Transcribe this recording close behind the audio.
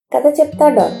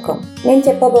కథచెప్తా.com. నేను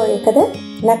చెప్పబోయే కథ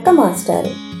నక్క మాస్టారు.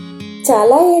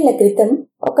 చాలా ఏళ్ల క్రితం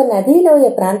ఒక నదీలోయ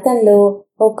ప్రాంతంలో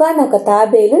ఒకానొక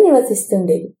తాబేలు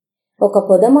నివసిస్తుండేది. ఒక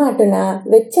పొదమాటున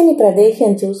వెచ్చని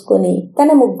ప్రదేశం చూసుకొని తన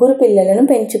 3 పిల్లలను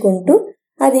పెంచుకుంటూ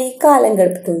అది కాలం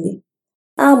గడుపుతుంది.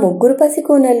 ఆ 3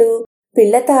 పసికూనలు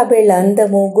పిల్ల తాబేళ్ల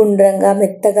అందము, గుండ్రంగా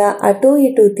మెత్తగా అటూ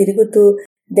ఇటూ తిరుగుతూ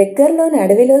దగ్గరలోని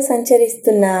అడవిలో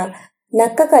సంచరిస్తున్న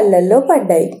నక్క కళ్ళల్లో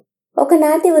పడ్డాయి.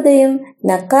 ఒకనాటి ఉదయం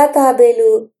నక్కా తాబేలు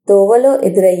తోవలో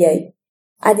ఎదురయ్యాయి.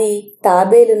 అది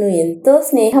తాబేలును ఎంతో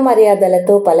స్నేహ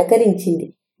మర్యాదలతో పలకరించింది.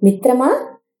 మిత్రమా,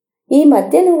 ఈ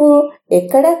మధ్య నువ్వు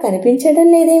ఎక్కడా కనిపించడం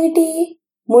లేదేమిటి?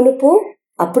 మునుపు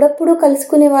అప్పుడప్పుడు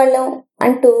కలుసుకునేవాళ్ళం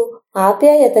అంటూ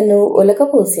ఆప్యాయతను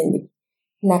ఒలకపోసింది.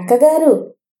 నక్కగారు,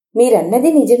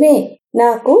 మీరన్నది నిజమే.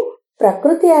 నాకు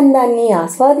ప్రకృతి అందాన్ని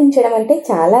ఆస్వాదించడం అంటే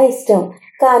చాలా ఇష్టం.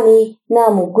 కానీ నా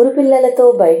 3 పిల్లలతో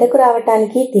బయటకు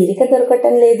రావటానికి తీరిక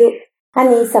దొరకటం లేదు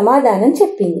అని సమాధానం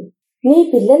చెప్పింది. నీ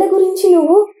పిల్లల గురించి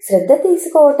నువ్వు శ్రద్ధ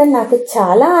తీసుకోవటం నాకు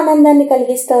చాలా ఆనందాన్ని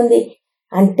కలిగిస్తోంది.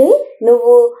 అంటే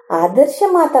నువ్వు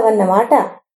ఆదర్శమాతవన్నమాట.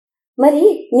 మరి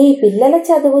నీ పిల్లల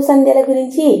చదువు సంధ్యల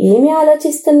గురించి ఏమి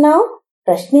ఆలోచిస్తున్నావు?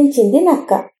 ప్రశ్నించింది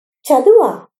నక్క.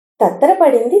 చదువా?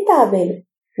 తత్తరపడింది తాబేలు.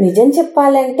 నిజం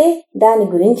చెప్పాలంటే దాని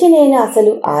గురించి నేను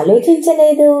అసలు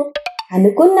ఆలోచించలేదు.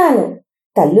 అనుకున్నాను.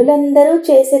 తల్లులందరూ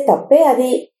చేసే తప్పే అది.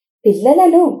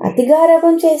 పిల్లలను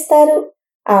అతిగారాబం చేస్తారు.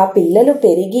 ఆ పిల్లలు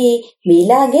పెరిగి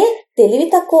మీలాగే తెలివి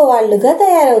తక్కువ వాళ్లుగా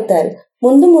తయారవుతారు.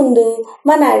 ముందు ముందు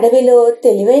మన అడవిలో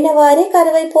తెలివైన వారే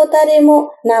కరువైపోతారేమో.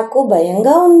 నాకు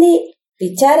భయంగా ఉంది.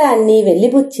 విచారాన్ని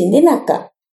వెళ్లిబుచ్చింది నక్క.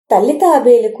 తల్లి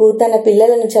తాబేలుకు తన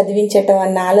పిల్లలను చదివించటం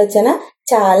అన్న ఆలోచన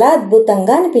చాలా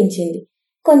అద్భుతంగా అనిపించింది.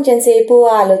 కొంచెంసేపు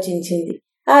ఆలోచించింది.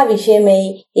 ఆ విషయమై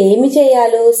ఏమి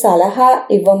చేయాలో సలహా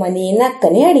ఇవ్వమని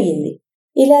నక్కని అడిగింది.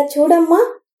 ఇలా చూడమ్మా,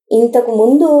 ఇంతకు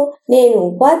ముందు నేను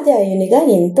ఉపాధ్యాయునిగా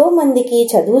ఎంతో మందికి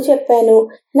చదువు చెప్పాను.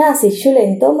 నా శిష్యులు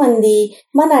ఎంతో మంది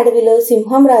మన అడవిలో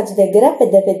సింహంరాజు దగ్గర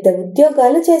పెద్ద పెద్ద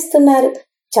ఉద్యోగాలు చేస్తున్నారు.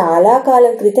 చాలా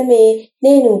కాలం క్రితమే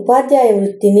నేను ఉపాధ్యాయ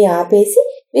వృత్తిని ఆపేసి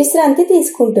విశ్రాంతి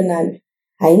తీసుకుంటున్నాను.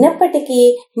 అయినప్పటికీ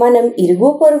మనం ఇరుగు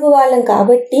పొరుగు వాళ్ళం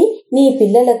కాబట్టి నీ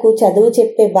పిల్లలకు చదువు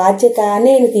చెప్పే బాధ్యత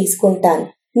నేను తీసుకుంటాను.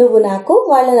 నువ్వు నాకు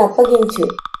వాళ్ళను అప్పగించు.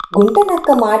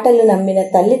 గుంటనక్క మాటలు నమ్మిన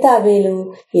తల్లి తాబేలు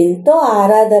ఎంతో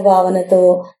ఆరాధ భావనతో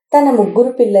తన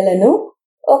 3 పిల్లలను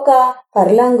ఒక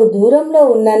పర్లాంగు దూరంలో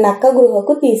ఉన్న నక్క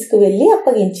గృహకు తీసుకువెళ్లి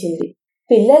అప్పగించింది.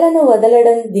 పిల్లలను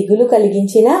వదలడం దిగులు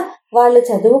కలిగించినా వాళ్ళు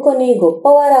చదువుకొని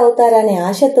గొప్పవారు అవుతారనే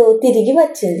ఆశతో తిరిగి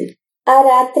వచ్చింది. ఆ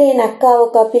రాత్రి నక్క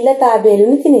ఒక పిల్ల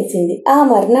తాబేలుని తినేసింది. ఆ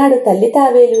మర్నాడు తల్లి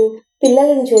తాబేలు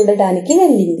పిల్లలను చూడడానికి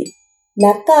వెళ్ళింది.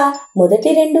 నక్క మొదటి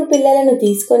 2 పిల్లలను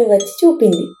తీసుకొని వచ్చి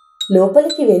చూపింది.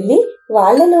 లోపలికి వెళ్లి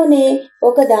వాళ్లలోనే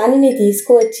ఒక దానిని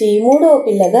తీసుకువచ్చి 3వ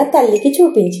పిల్లగా తల్లికి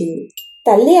చూపించింది.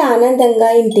 తల్లి ఆనందంగా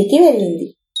ఇంటికి వెళ్ళింది.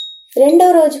 2వ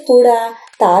రోజు కూడా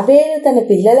తాబేలు తన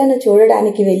పిల్లలను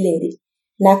చూడడానికి వెళ్ళింది.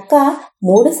 నక్క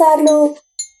 3 సార్లు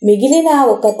మిగిలిన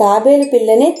ఒక తాబేలు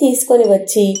పిల్లనే తీసుకొని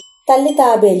వచ్చి తల్లి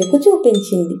తాబేలుకు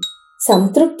చూపించింది.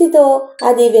 సంతృప్తితో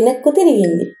అది వెనక్కు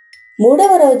తిరిగింది.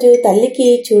 3వ రోజు తల్లికి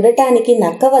చూడటానికి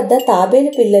నక్క వద్ద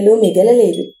తాబేలు పిల్లలు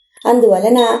మిగలలేదు.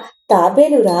 అందువలన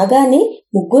తాబేలు రాగానే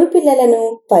 3 పిల్లలను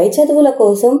పై చదువుల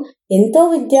కోసం ఎంతో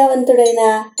విద్యావంతుడైన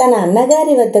తన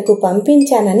అన్నగారి వద్దకు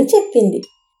పంపించానని చెప్పింది.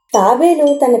 తాబేలు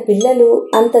తన పిల్లలు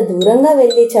అంత దూరంగా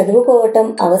వెళ్లి చదువుకోవటం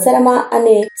అవసరమా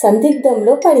అనే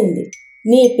సందిగ్ధంలో పడింది.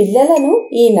 నీ పిల్లలను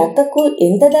ఈ నక్కకు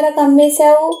ఎంత ధరకు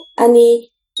అమ్మేశావు అని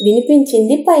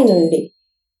వినిపించింది పైనుండి.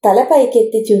 తల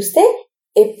పైకెత్తి చూస్తే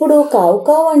ఎప్పుడూ కావు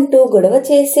కావు అంటూ గొడవ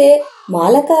చేసే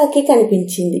మాలకాకి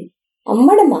కనిపించింది.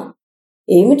 అమ్మడమా?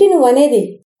 ఏమిటి నువ్వనేది?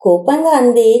 కోపంగా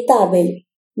అంది తాబేలు.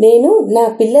 నేను నా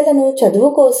పిల్లలను చదువు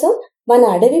కోసం మన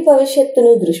అడవి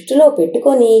భవిష్యత్తును దృష్టిలో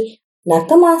పెట్టుకొని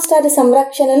నక్క మాస్టారు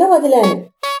సంరక్షణలో వదిలాను,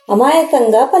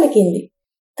 అమాయకంగా పలికింది.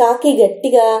 కాకి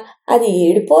గట్టిగా, అది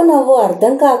ఏడుపో నవ్వో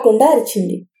అర్థం కాకుండా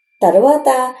అరిచింది. తరువాత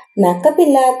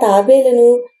నక్కపిల్ల తాబేలును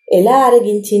ఎలా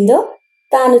అరగించిందో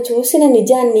తాను చూసిన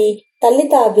నిజాన్ని తల్లి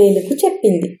తాబేలుకు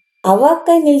చెప్పింది.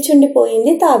 అవాక్కై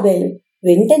నిల్చుండిపోయింది తాబేలు.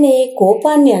 వెంటనే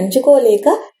కోపాన్ని అణచుకోలేక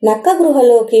నక్క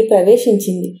గృహలోకి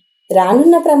ప్రవేశించింది.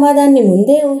 రానున్న ప్రమాదాన్ని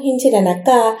ముందే ఊహించిన నక్క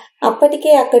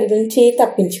అప్పటికే అక్కడి నుంచి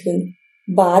తప్పించుకుంది.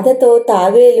 బాధతో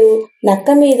తాబేలు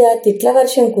నక్క మీద తిట్ల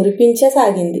వర్షం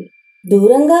కురిపించసాగింది.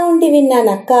 దూరంగా ఉండి విన్న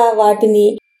నక్క వాటిని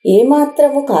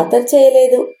ఏమాత్రము ఖాతరు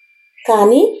చేయలేదు.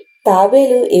 కాని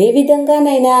తాబేలు ఏ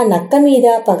విధంగానైనా నక్క మీద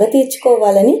పగ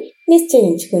తీర్చుకోవాలని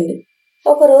నిశ్చయించుకుంది.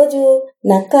 ఒకరోజు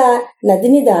నక్క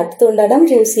నదిని దాటుతుండడం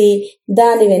చూసి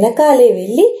దాని వెనకాలే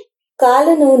వెళ్లి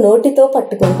కాలును నోటితో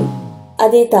పట్టుకుంది.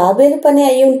 అది తాబేలు పని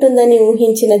అయి ఉంటుందని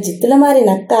ఊహించిన జిత్తులమారి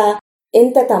నక్క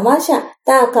ఎంత తమాషా!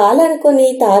 తా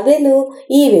కాలనుకొని తాబేలు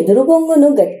ఈ వెదురు బొంగును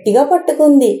గట్టిగా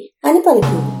పట్టుకుంది అని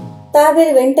పలికింది.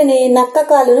 తాబేలు వెంటనే నక్క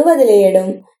కాలును వదిలేయడం,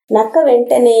 నక్క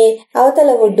వెంటనే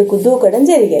అవతల ఒడ్డుకు దూకడం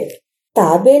జరిగాయి.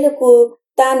 తాబేలుకు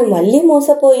తాను మళ్లీ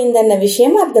మోసపోయిందన్న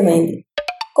విషయం అర్థమైంది.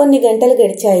 కొన్ని గంటలు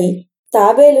గడిచాయి.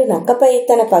 తాబేలు నక్కపై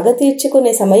తన పగ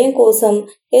తీర్చుకునే సమయం కోసం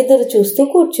ఎదురు చూస్తూ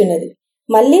కూర్చున్నది.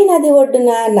 మళ్లీ నది ఒడ్డున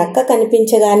నక్క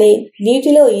కనిపించగానే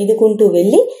నీటిలో ఈదుకుంటూ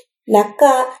వెళ్లి నక్క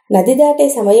నది దాటే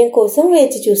సమయం కోసం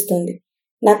వేచి చూస్తుంది.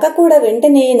 నక్క కూడా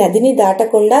వెంటనే నదిని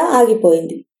దాటకుండా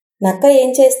ఆగిపోయింది. నక్క ఏం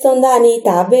చేస్తోందా అని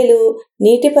తాబేలు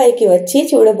నీటిపైకి వచ్చి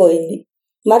చూడబోయింది.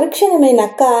 మరుక్షణమే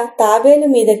నక్క తాబేలు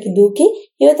మీదకి దూకి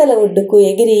యువతల ఒడ్డుకు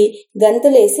ఎగిరి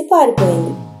గంతులేసి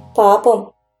పారిపోయింది. పాపం,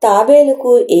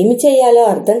 తాబేలుకు ఏమి చెయ్యాలో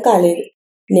అర్థం కాలేదు.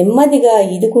 నెమ్మదిగా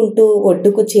ఈదుకుంటూ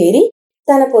ఒడ్డుకు చేరి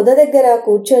తన పొద దగ్గర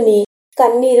కూర్చొని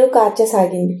కన్నీరు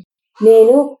కార్చసాగింది.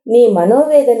 నేను నీ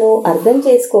మనోవేదను అర్థం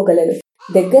చేసుకోగలను.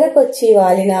 దగ్గరకొచ్చి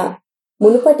వాలిన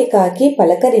మునుపటి కాకి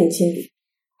పలకరించింది.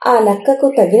 ఆ నక్కకు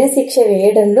తగిన శిక్ష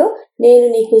వేయడంలో నేను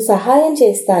నీకు సహాయం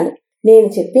చేస్తాను. నేను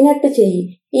చెప్పినట్టు చెయ్యి.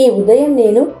 ఈ ఉదయం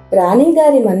నేను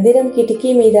రాణిగారి మందిరం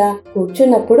కిటికీ మీద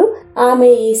కూర్చున్నప్పుడు ఆమె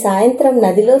ఈ సాయంత్రం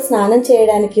నదిలో స్నానం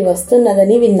చేయడానికి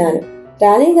వస్తున్నదని విన్నాను.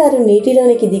 రాణిగారు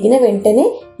నీటిలోనికి దిగిన వెంటనే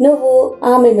నువ్వు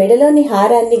ఆమె మెడలోని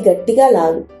హారాన్ని గట్టిగా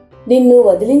లాగు. నిన్ను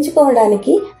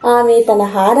వదిలించుకోవడానికి ఆమె తన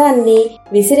హారాన్ని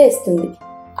విసిరేస్తుంది.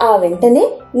 ఆ వెంటనే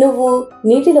నువ్వు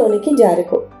నీటిలోనికి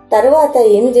జారుకో. తరువాత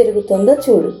ఏమి జరుగుతుందో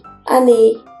చూడు అని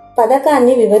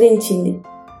పథకాన్ని వివరించింది.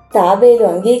 తాబేలు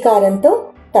అంగీకారంతో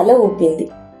తల ఊపింది.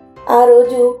 ఆ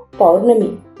రోజు పౌర్ణమి.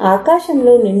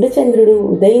 ఆకాశంలో నిండు చంద్రుడు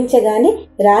ఉదయించగానే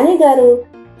రాణిగారు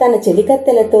తన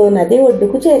చెలికత్తెలతో నది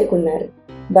ఒడ్డుకు చేరుకున్నారు.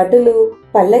 భటులు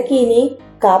పల్లకీని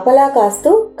కాపలా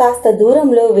కాస్తూ కాస్త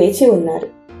దూరంలో వేచి ఉన్నారు.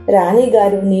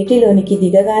 రాణిగారు నీటిలోనికి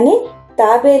దిగగానే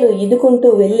తాబేలు ఈదుకుంటూ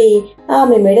వెళ్లి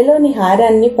ఆమె మెడలోని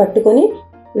హారాన్ని పట్టుకుని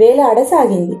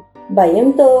వేలాడసాగింది.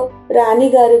 భయంతో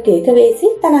రాణిగారు కేకవేసి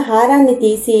తన హారాన్ని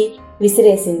తీసి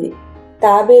విసిరేసింది.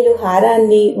 తాబేలు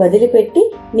హారాన్ని వదిలిపెట్టి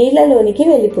నీళ్లలోనికి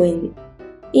వెళ్లిపోయింది.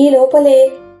 ఈ లోపలే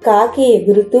కాకి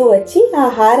ఎగురుతూ వచ్చి ఆ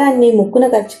హారాన్ని ముక్కున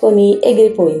కరుచుకొని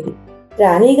ఎగిరిపోయింది.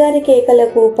 రాణిగారి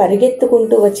కేకలకు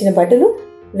పరిగెత్తుకుంటూ వచ్చిన భటులు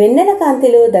వెన్నెల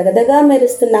కాంతిలో దగదగా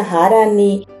మెరుస్తున్న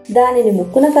హారాన్ని, దానిని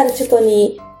ముక్కున కరుచుకొని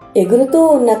ఎగురుతూ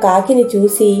ఉన్న కాకిని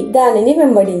చూసి దానిని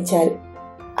వెంబడించారు.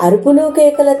 అరుపులు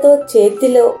కేకలతో,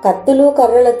 చేతిలో కత్తులు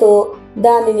కర్రలతో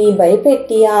దానిని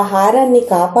భయపెట్టి ఆ హారాన్ని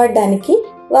కాపాడడానికి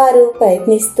వారు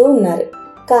ప్రయత్నిస్తూ ఉన్నారు.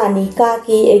 కాని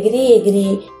కాకి ఎగిరి ఎగిరి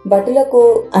భటులకు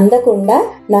అందకుండా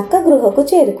నక్క గృహకు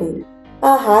చేరుకుంది.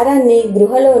 ఆ హారాన్ని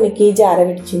గృహలోనికి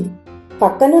జారవిడిచింది.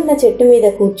 పక్కనున్న చెట్టు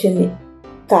మీద కూర్చుంది.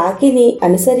 కాకిని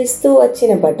అనుసరిస్తూ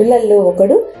వచ్చిన భటులల్లో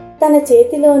ఒకడు తన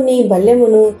చేతిలోని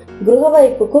బల్లెమును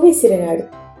గృహవైపుకు విసిరినాడు.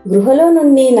 గృహలో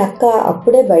నుండి నక్క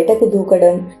అప్పుడే బయటకు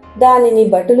దూకడం, దానిని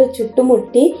భటులు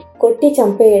చుట్టుముట్టి కొట్టి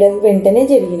చంపేయడం వెంటనే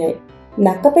జరిగినాయి.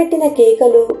 నక్క పెట్టిన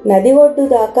కేకలు నది ఒడ్డు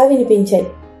దాకా వినిపించాయి.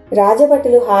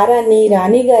 రాజభటులు హారాన్ని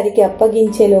రాణిగారికి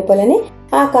అప్పగించే లోపలనే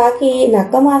ఆ కాకి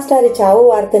నక్క మాస్టారి చావు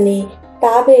వార్తని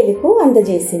తాబేలుకు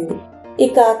అందజేసింది.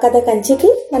 ఇక కథ కంచికి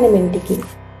మనం ఇంటికి.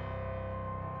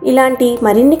 ఇలాంటి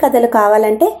మరిన్ని కథలు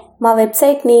కావాలంటే మా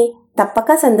వెబ్సైట్ని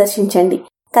తప్పక సందర్శించండి.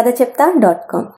 కథచెప్తా.com